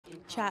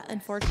Chat,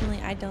 unfortunately,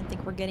 I don't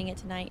think we're getting it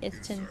tonight. It's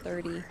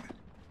 10:30.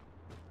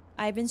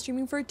 I've been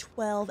streaming for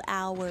 12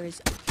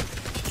 hours.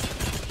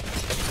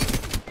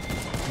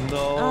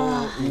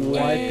 No. What?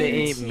 They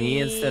ate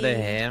me instead of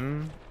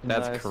him?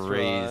 That's Nice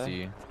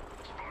crazy. try.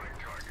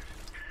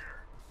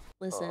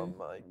 Listen. Oh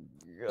my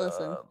god.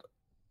 Listen.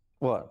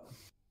 What?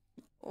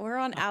 We're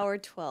on hour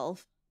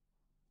 12.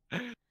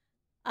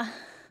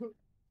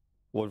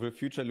 What will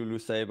future Lulu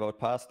say about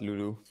past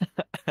Lulu?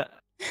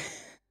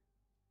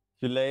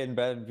 You lay in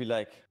bed and be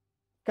like,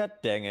 God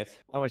dang it.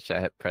 I wish I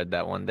had pred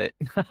that one day.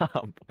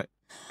 But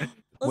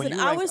Listen,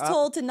 I was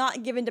told to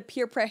not give in to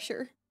peer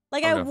pressure.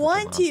 Like, I'm I going for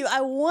want tomorrow. to.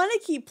 I want to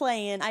keep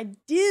playing. I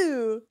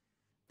do.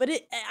 But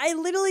I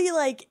literally,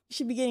 like,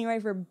 should be getting ready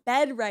for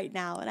bed right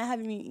now, and I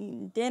haven't even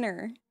eaten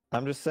dinner.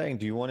 I'm just saying,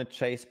 do you want to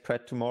chase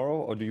Pred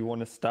tomorrow, or do you want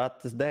to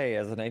start this day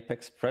as an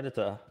apex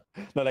predator?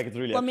 No, like, it's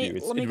really up to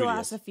you. Let me go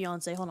ask the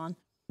fiance. Hold on.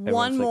 Everyone's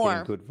One like more.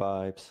 getting good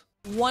vibes.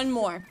 One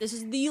more. This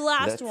is the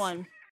last one.